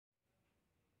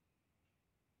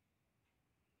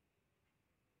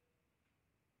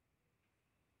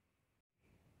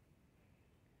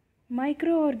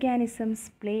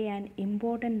Microorganisms play an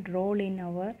important role in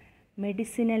our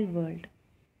medicinal world.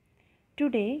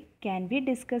 Today, can we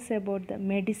discuss about the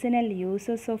medicinal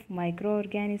uses of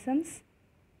microorganisms?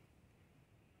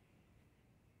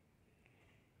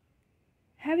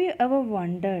 Have you ever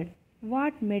wondered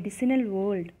what medicinal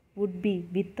world would be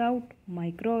without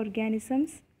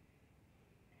microorganisms?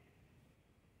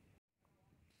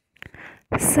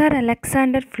 Sir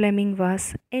Alexander Fleming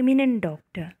was eminent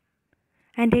doctor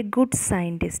and a good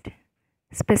scientist,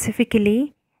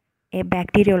 specifically a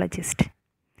bacteriologist.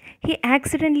 He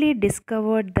accidentally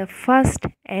discovered the first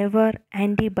ever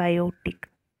antibiotic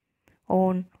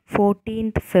on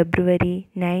 14th February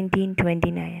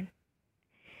 1929.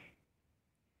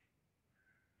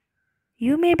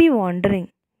 You may be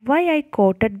wondering why I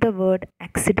quoted the word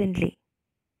accidentally.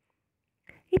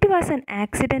 It was an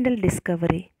accidental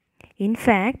discovery. In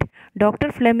fact,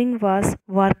 Dr. Fleming was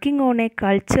working on a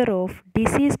culture of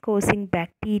disease causing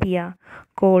bacteria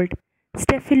called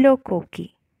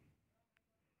Staphylococci,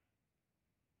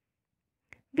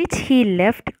 which he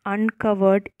left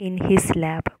uncovered in his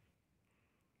lab.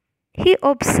 He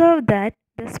observed that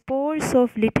the spores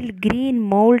of little green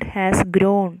mold has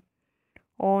grown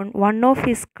on one of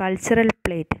his cultural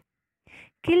plate,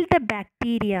 killed the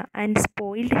bacteria and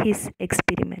spoiled his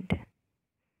experiment.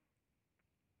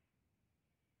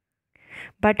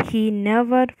 But he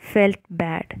never felt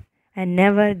bad and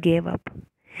never gave up.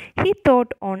 He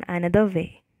thought on another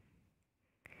way.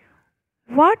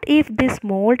 What if this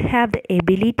mold have the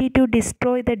ability to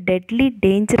destroy the deadly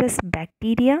dangerous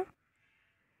bacteria?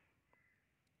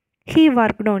 He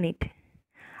worked on it,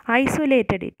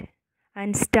 isolated it,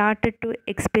 and started to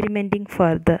experimenting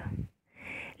further.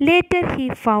 Later he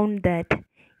found that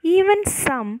even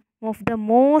some of the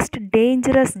most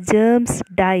dangerous germs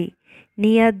die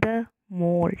near the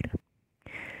mold.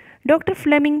 Dr.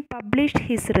 Fleming published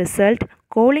his result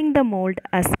calling the mold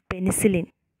as penicillin.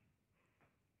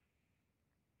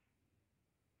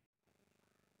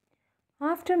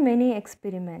 After many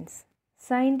experiments,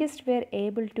 scientists were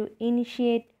able to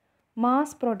initiate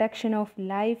mass production of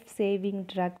life-saving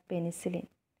drug penicillin,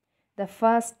 the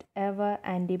first ever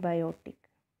antibiotic.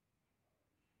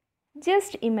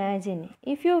 Just imagine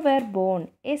if you were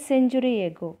born a century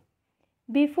ago.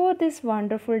 Before this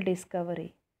wonderful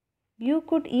discovery, you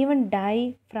could even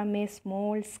die from a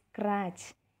small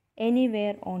scratch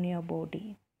anywhere on your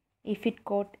body if it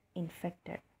got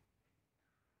infected.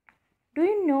 Do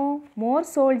you know more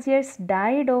soldiers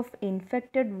died of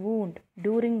infected wound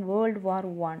during World War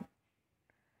I?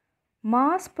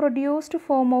 Mass produced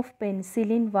form of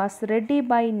penicillin was ready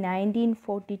by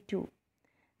 1942.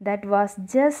 That was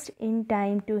just in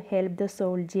time to help the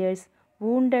soldiers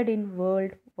wounded in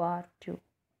World War II.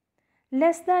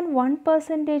 Less than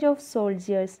 1% of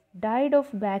soldiers died of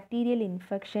bacterial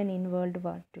infection in World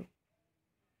War II.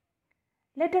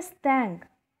 Let us thank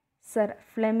Sir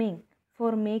Fleming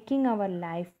for making our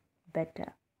life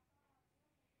better.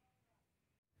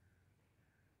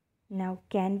 Now,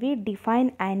 can we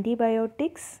define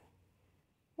antibiotics?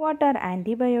 What are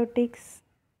antibiotics?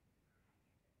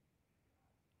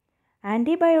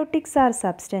 Antibiotics are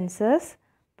substances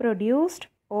produced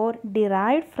or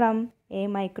derived from a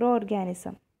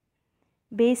microorganism,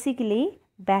 basically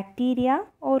bacteria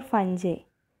or fungi,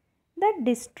 that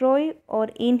destroy or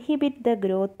inhibit the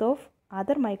growth of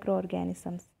other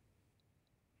microorganisms.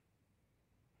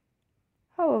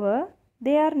 However,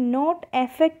 they are not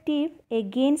effective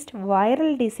against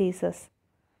viral diseases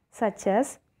such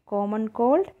as common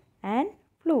cold and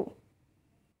flu.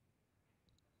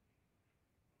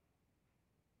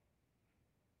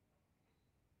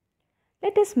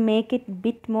 Let us make it a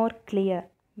bit more clear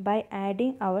by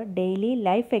adding our daily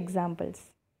life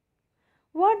examples.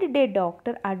 What did a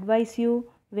doctor advise you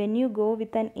when you go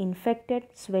with an infected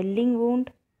swelling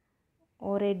wound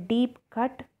or a deep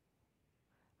cut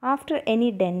after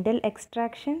any dental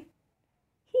extraction?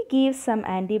 He gives some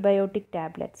antibiotic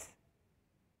tablets,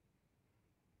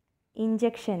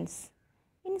 injections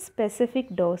in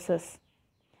specific doses,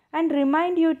 and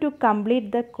remind you to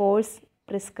complete the course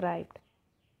prescribed.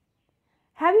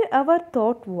 Have you ever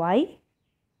thought why?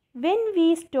 When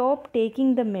we stop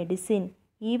taking the medicine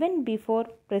even before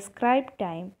prescribed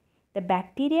time, the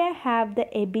bacteria have the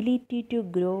ability to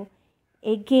grow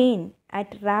again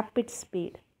at rapid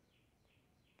speed.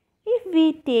 If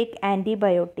we take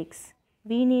antibiotics,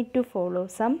 we need to follow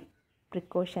some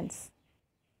precautions.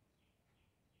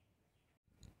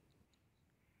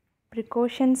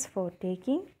 Precautions for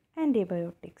taking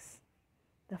antibiotics.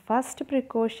 The first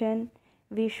precaution,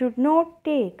 we should not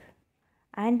take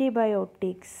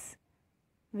antibiotics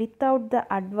without the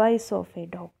advice of a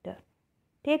doctor.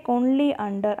 Take only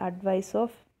under advice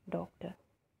of doctor.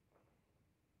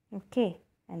 Okay,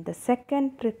 and the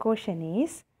second precaution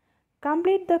is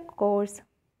complete the course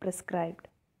prescribed.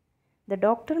 The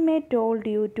doctor may told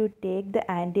you to take the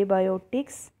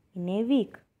antibiotics in a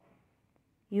week.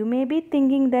 You may be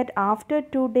thinking that after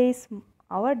 2 days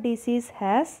our disease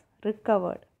has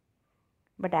recovered.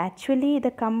 But actually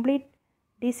the complete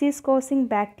disease causing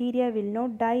bacteria will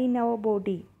not die in our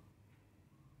body.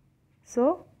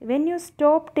 So when you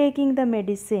stop taking the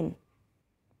medicine,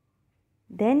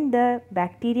 then the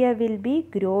bacteria will be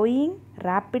growing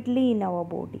rapidly in our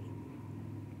body.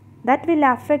 That will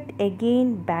affect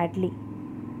again badly.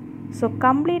 So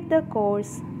complete the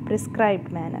course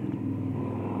prescribed manner.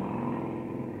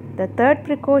 The third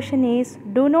precaution is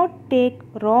do not take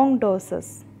wrong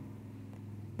doses.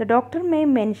 The doctor may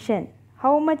mention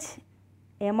how much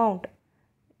amount,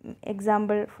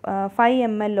 example 5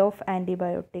 ml of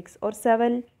antibiotics or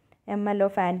 7 ml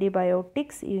of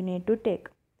antibiotics you need to take.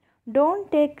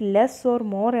 Don't take less or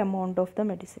more amount of the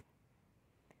medicine.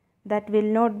 That will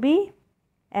not be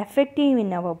effective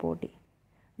in our body.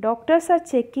 Doctors are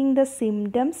checking the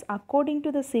symptoms. According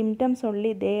to the symptoms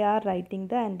only they are writing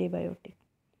the antibiotic.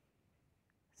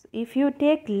 So if you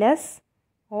take less,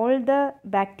 all the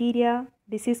bacteria,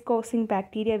 disease causing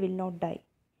bacteria will not die.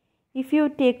 If you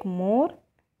take more,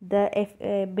 the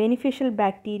beneficial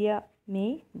bacteria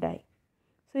may die.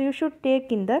 So you should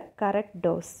take in the correct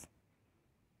dose.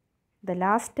 The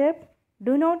last step,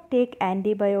 do not take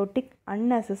antibiotic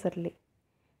unnecessarily.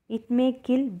 It may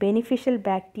kill beneficial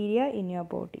bacteria in your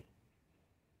body.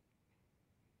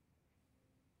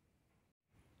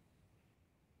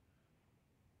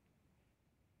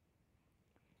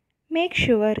 Make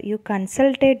sure you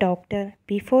consult a doctor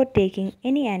before taking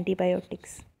any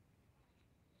antibiotics.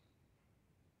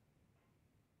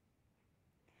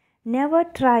 Never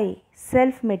try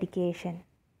self-medication.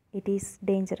 It is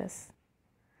dangerous.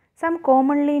 Some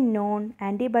commonly known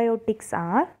antibiotics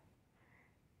are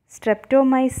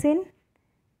streptomycin,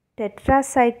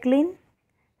 tetracycline,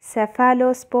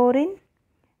 cephalosporin,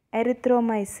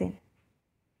 erythromycin.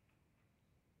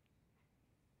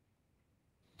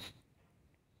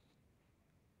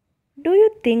 Do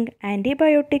you think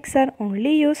antibiotics are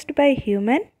only used by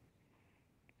humans?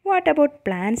 What about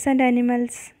plants and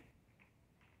animals?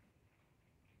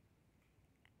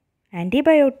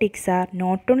 Antibiotics are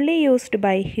not only used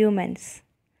by humans.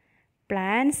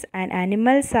 Plants and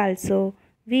animals also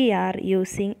we are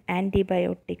using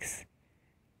antibiotics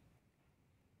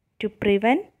to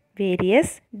prevent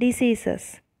various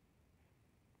diseases.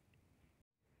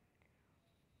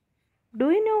 Do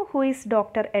you know who is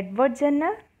Dr. Edward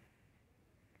Jenner?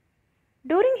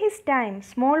 During his time,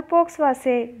 smallpox was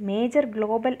a major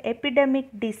global epidemic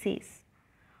disease.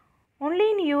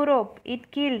 Only in Europe,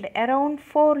 it killed around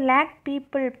 4 lakh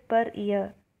people per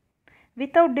year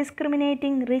without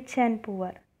discriminating rich and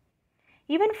poor.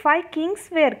 Even 5 kings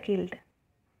were killed.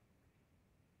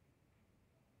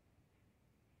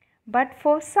 But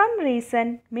for some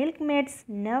reason, milkmaids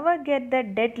never get the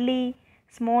deadly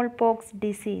smallpox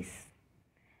disease,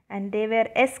 and they were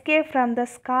escaped from the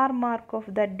scar mark of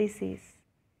that disease.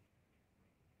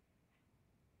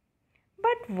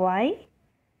 But why?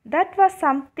 That was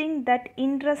something that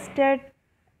interested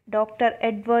Dr.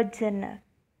 Edward Jenner.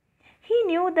 He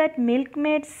knew that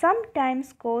milkmaids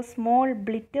sometimes cause small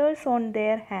blisters on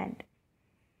their hand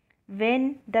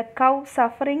when the cow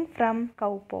suffering from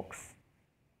cowpox.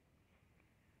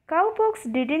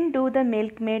 Cowpox didn't do the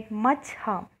milkmaid much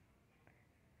harm.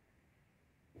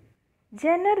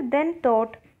 Jenner then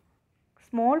thought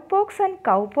smallpox and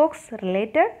cowpox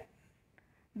related.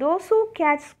 Those who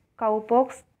catch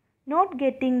cowpox not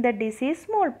getting the disease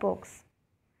smallpox.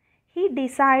 He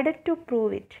decided to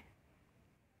prove it.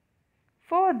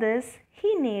 For this,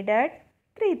 he needed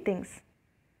 3 things.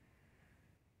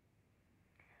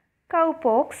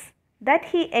 Cowpox that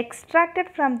he extracted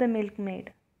from the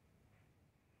milkmaid.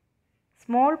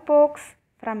 Smallpox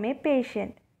from a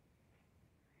patient.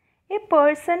 A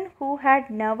person who had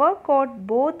never caught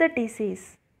both the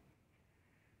disease.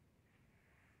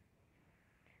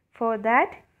 For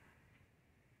that,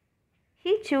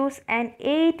 he chose an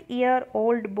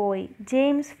 8-year-old boy,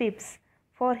 James Phipps,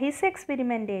 for his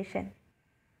experimentation.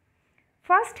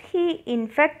 First, he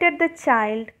infected the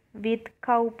child with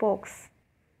cowpox.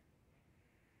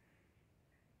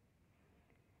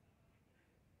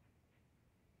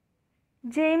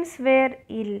 James were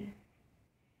ill,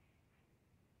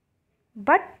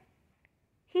 but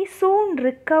he soon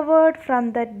recovered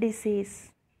from that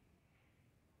disease.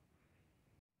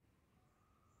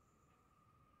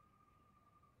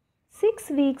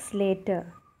 6 weeks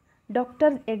later,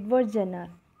 Dr. Edward Jenner,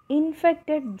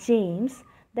 infected James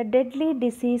the deadly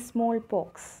disease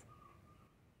smallpox.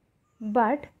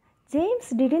 But James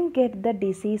didn't get the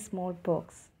disease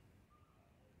smallpox.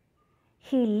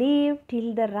 He lived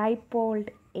till the ripe old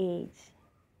age.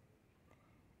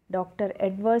 Dr.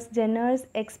 Edward Jenner's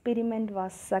experiment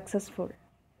was successful.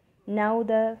 Now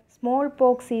the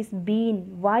smallpox is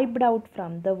being wiped out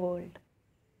from the world.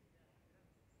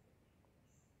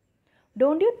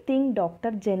 Don't you think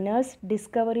Dr. Jenner's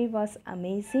discovery was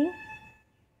amazing?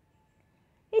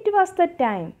 It was the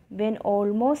time when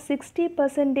almost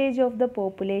 60% of the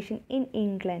population in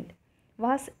England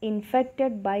was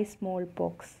infected by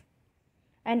smallpox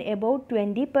and about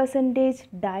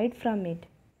 20% died from it.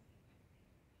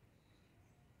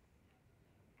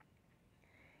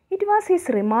 It was his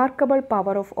remarkable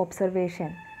power of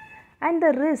observation and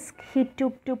the risk he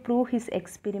took to prove his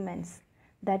experiments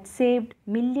that saved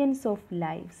millions of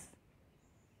lives.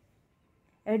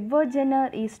 Edward Jenner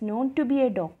is known to be a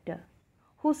doctor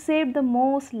who saved the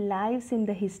most lives in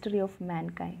the history of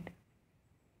mankind.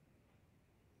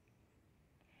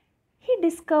 He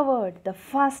discovered the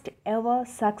first ever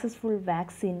successful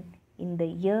vaccine in the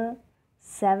year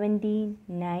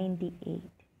 1798.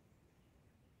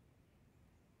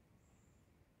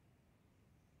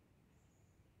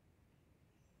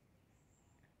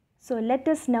 So let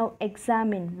us now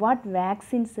examine what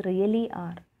vaccines really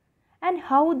are and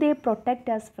how they protect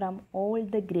us from all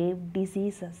the grave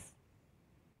diseases.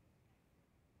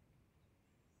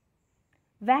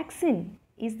 Vaccine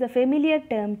is the familiar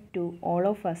term to all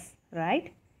of us,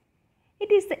 right?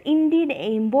 It is indeed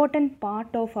an important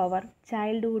part of our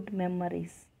childhood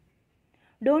memories.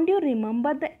 Don't you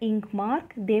remember the ink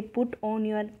mark they put on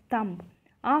your thumb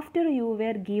after you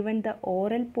were given the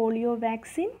oral polio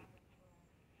vaccine?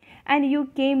 And you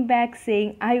came back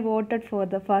saying, I voted for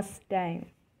the first time.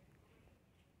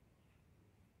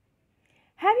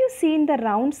 Have you seen the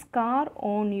round scar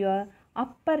on your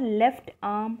upper left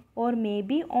arm or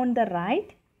maybe on the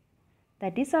right?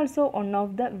 That is also one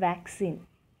of the vaccine.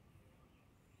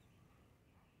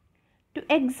 To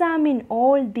examine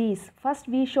all these, first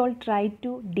we shall try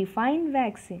to define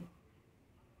vaccine.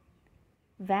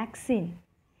 Vaccine,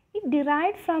 it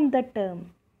derived from the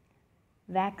term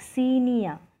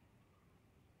vaccinia,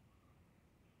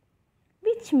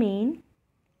 which means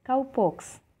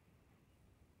cowpox.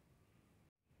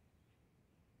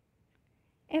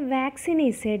 A vaccine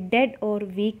is a dead or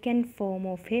weakened form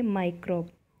of a microbe,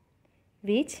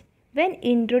 which when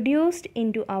introduced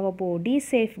into our body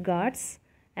safeguards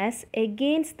us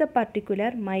against the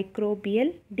particular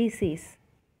microbial disease.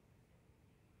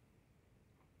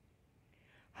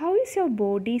 How is your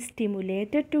body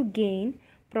stimulated to gain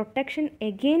protection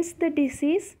against the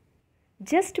disease?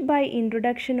 Just by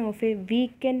introduction of a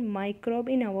weakened microbe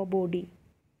in our body.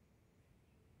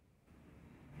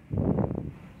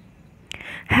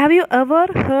 Have you ever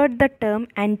heard the term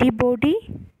antibody?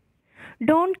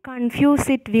 Don't confuse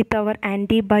it with our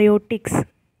antibiotics.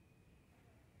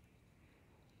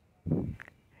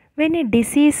 When a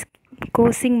disease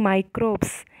causing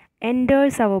microbes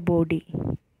enters our body,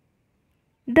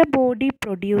 the body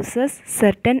produces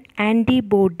certain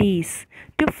antibodies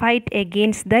to fight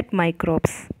against that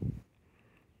microbes.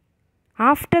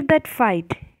 After that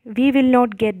fight, we will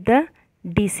not get the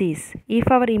disease if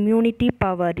our immunity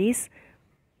power is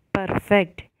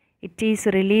perfect. It is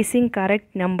releasing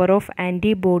correct number of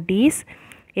antibodies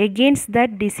against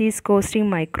that disease causing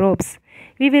microbes.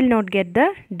 We will not get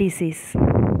the disease.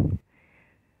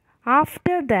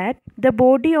 After that, the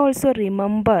body also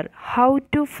remember how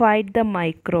to fight the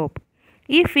microbe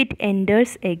if it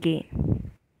enters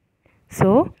again.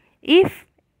 So, if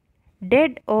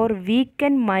dead or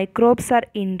weakened microbes are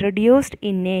introduced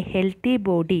in a healthy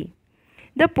body,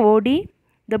 the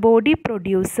body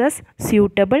produces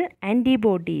suitable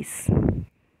antibodies.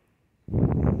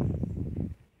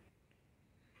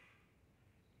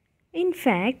 In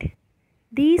fact,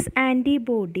 these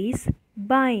antibodies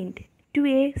bind to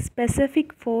a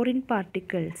specific foreign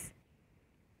particles.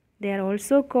 They are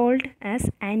also called as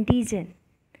antigen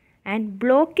and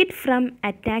block it from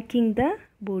attacking the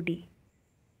body.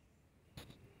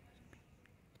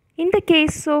 In the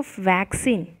case of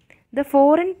vaccine, the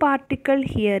foreign particle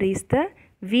here is the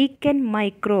weakened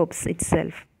microbes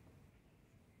itself.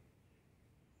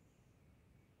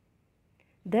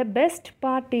 The best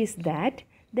part is that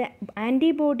the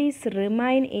antibodies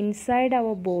remain inside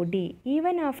our body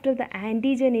even after the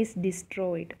antigen is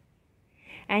destroyed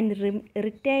and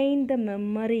retain the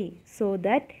memory so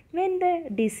that when the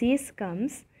disease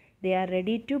comes, they are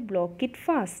ready to block it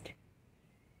fast.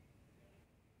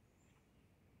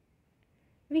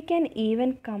 We can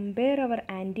even compare our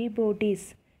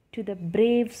antibodies to the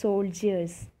brave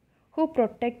soldiers who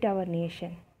protect our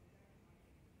nation.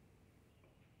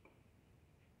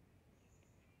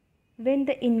 When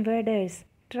the invaders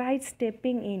tried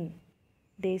stepping in,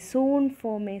 they soon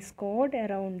formed a squad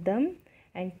around them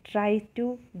and tried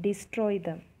to destroy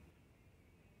them.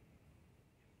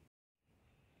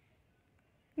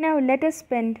 Now let us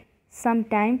spend some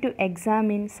time to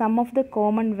examine some of the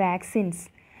common vaccines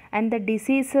and the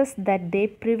diseases that they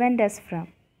prevent us from.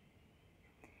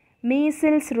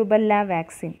 Measles rubella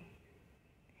vaccine.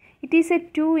 It is a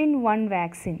 2-in-1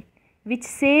 vaccine which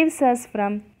saves us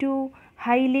from two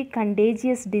highly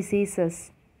contagious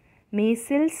diseases,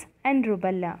 measles and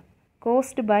rubella,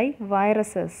 caused by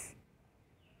viruses.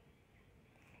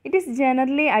 It is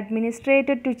generally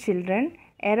administered to children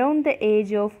around the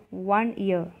age of 1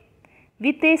 year,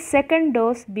 with a second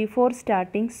dose before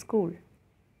starting school.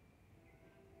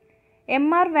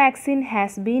 MR vaccine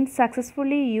has been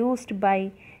successfully used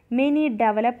by many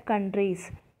developed countries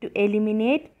to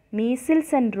eliminate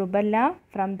measles and rubella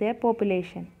from their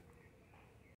population.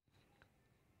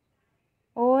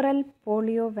 Oral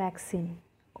polio vaccine,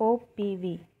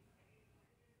 OPV.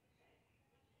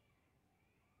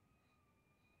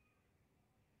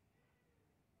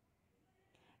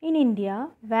 In India,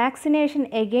 vaccination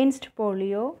against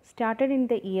polio started in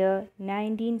the year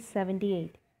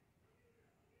 1978.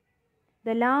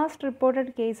 The last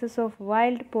reported cases of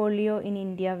wild polio in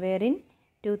India were in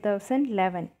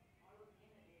 2011.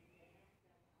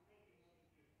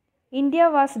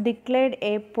 India was declared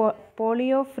a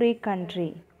polio-free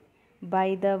country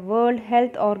by the World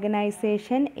Health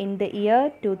Organization in the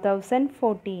year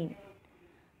 2014.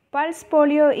 Pulse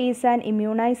polio is an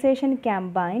immunization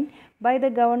campaign by the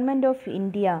Government of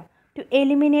India to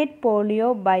eliminate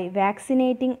polio by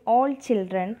vaccinating all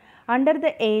children under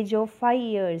the age of 5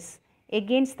 years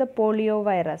against the polio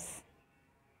virus.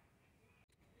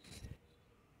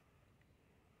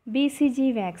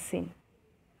 BCG vaccine.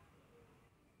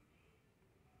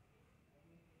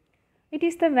 It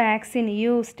is the vaccine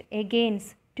used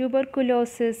against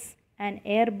tuberculosis, an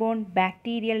airborne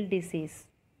bacterial disease.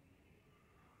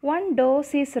 One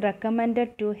dose is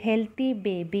recommended to healthy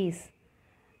babies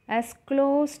as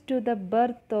close to the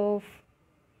birth of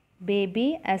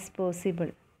baby as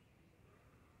possible.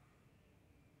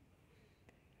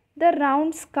 The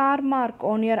round scar mark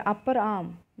on your upper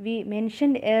arm we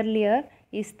mentioned earlier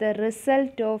is the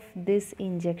result of this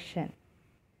injection.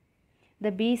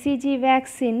 The BCG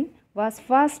vaccine was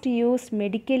first used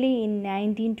medically in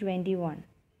 1921.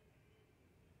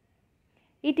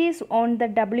 It is on the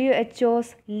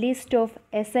WHO's list of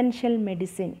essential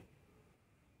medicine.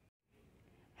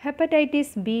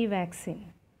 Hepatitis B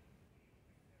vaccine.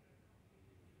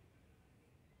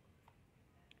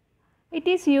 It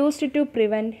is used to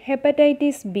prevent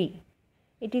hepatitis B.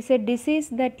 It is a disease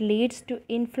that leads to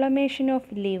inflammation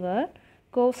of liver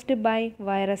caused by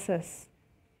viruses.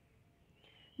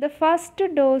 The first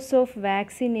dose of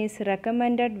vaccine is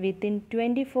recommended within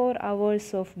 24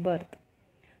 hours of birth.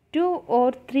 2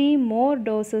 or 3 more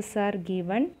doses are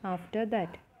given after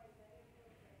that.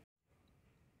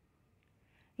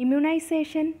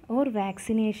 Immunization or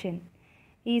vaccination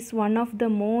is one of the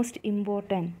most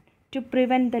important to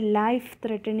prevent the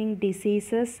life-threatening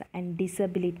diseases and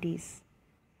disabilities.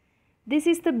 This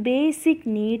is the basic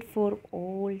need for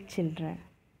all children.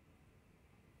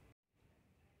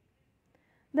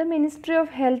 The Ministry of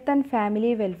Health and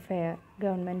Family Welfare,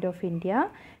 Government of India,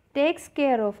 takes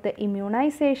care of the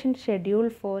immunization schedule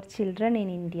for children in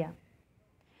India.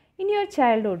 In your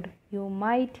childhood, you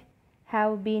might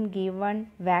have been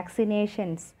given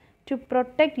vaccinations to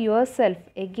protect yourself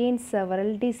against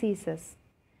several diseases.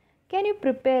 Can you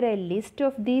prepare a list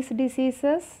of these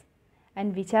diseases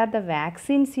and which are the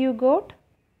vaccines you got?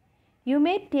 You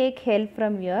may take help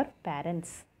from your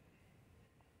parents.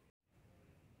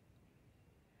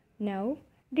 Now,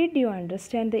 did you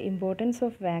understand the importance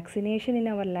of vaccination in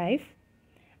our life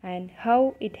and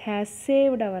how it has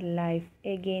saved our life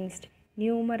against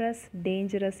numerous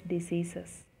dangerous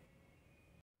diseases?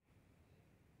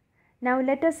 Now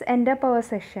let us end up our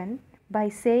session by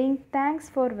saying thanks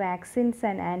for vaccines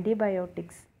and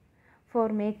antibiotics for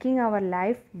making our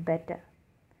life better.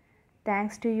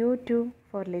 Thanks to you too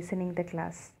for listening the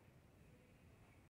class.